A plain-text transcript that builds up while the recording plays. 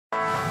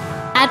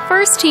At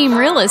First Team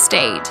Real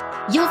Estate,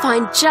 you'll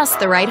find just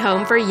the right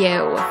home for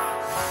you.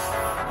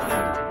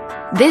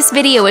 This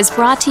video is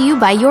brought to you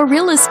by your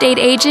real estate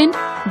agent,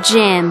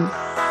 Jim.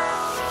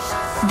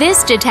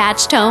 This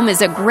detached home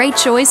is a great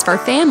choice for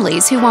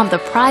families who want the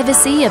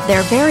privacy of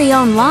their very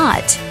own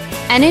lot,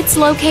 and it's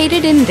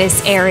located in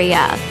this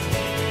area.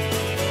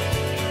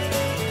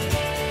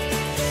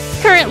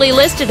 Currently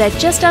listed at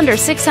just under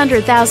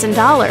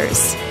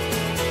 $600,000.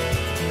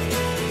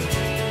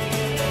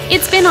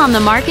 It's been on the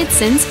market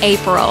since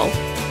April.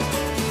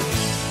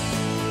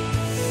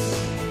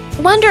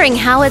 Wondering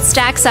how it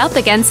stacks up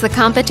against the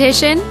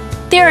competition?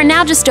 There are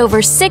now just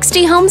over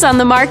 60 homes on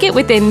the market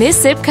within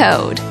this zip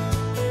code.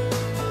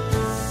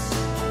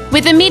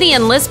 With a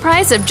median list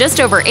price of just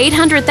over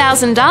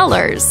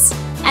 $800,000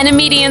 and a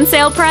median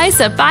sale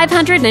price of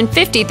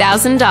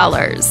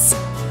 $550,000.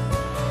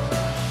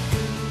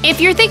 If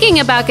you're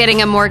thinking about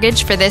getting a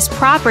mortgage for this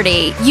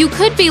property, you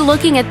could be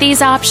looking at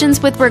these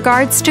options with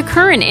regards to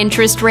current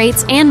interest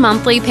rates and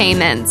monthly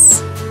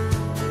payments.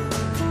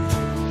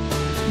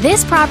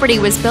 This property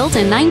was built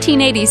in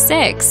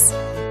 1986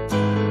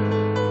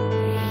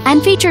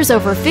 and features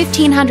over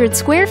 1,500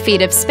 square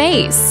feet of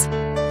space,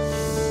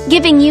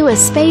 giving you a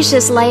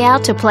spacious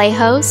layout to play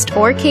host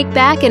or kick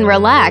back and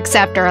relax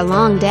after a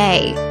long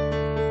day.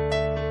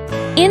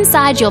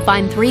 Inside, you'll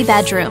find 3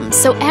 bedrooms,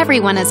 so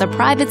everyone has a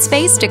private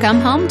space to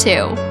come home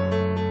to,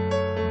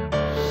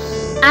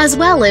 as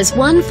well as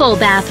 1 full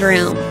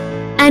bathroom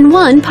and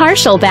 1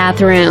 partial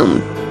bathroom.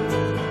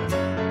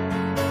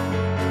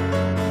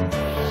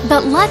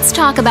 But let's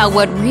talk about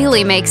what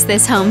really makes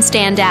this home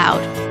stand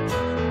out.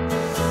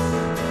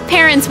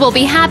 Parents will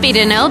be happy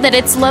to know that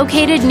it's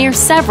located near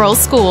several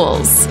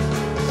schools.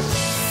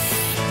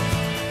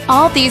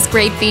 All these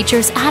great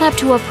features add up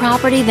to a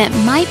property that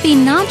might be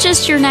not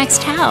just your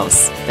next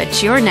house,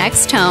 but your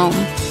next home.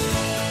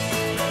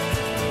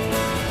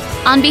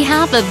 On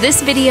behalf of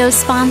this video's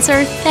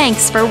sponsor,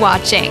 thanks for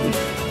watching.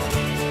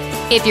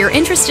 If you're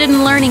interested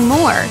in learning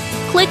more,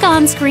 click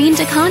on screen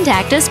to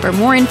contact us for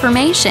more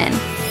information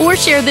or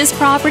share this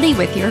property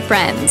with your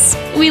friends.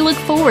 We look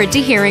forward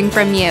to hearing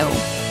from you.